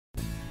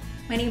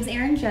My name is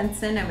Erin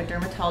Jensen. I'm a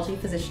dermatology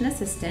physician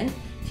assistant.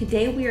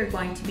 Today we are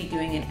going to be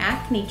doing an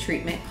acne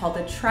treatment called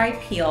the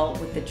TriPEAL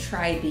with the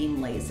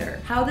TriBEAM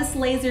Laser. How this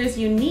laser is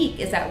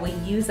unique is that we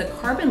use a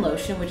carbon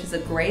lotion, which is a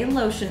gray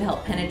lotion, to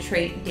help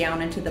penetrate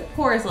down into the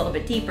pores a little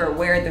bit deeper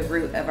where the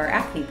root of our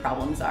acne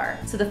problems are.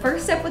 So the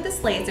first step with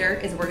this laser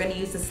is we're going to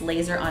use this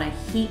laser on a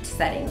heat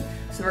setting.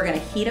 So we're going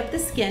to heat up the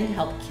skin to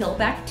help kill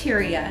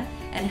bacteria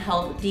and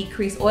help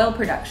decrease oil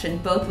production,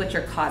 both which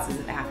are causes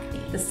of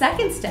acne. The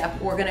second step,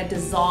 we're going to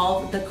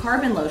dissolve the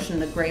carbon lotion,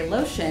 the gray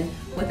lotion,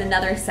 with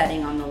another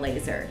setting on the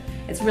laser.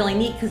 It's really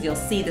neat because you'll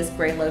see this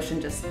gray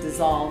lotion just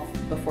dissolve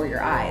before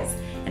your eyes.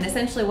 And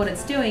essentially what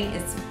it's doing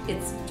is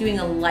it's doing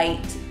a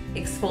light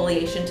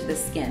exfoliation to the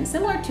skin,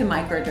 similar to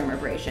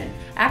microdermabrasion.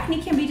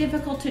 Acne can be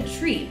difficult to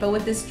treat, but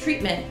with this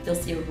treatment, you'll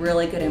see a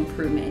really good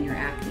improvement in your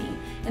acne.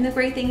 And the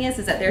great thing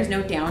is that there's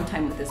no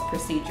downtime with this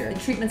procedure. The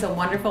treatment's a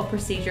wonderful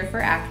procedure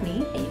for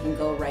acne, and you can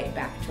go right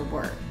back to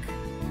work.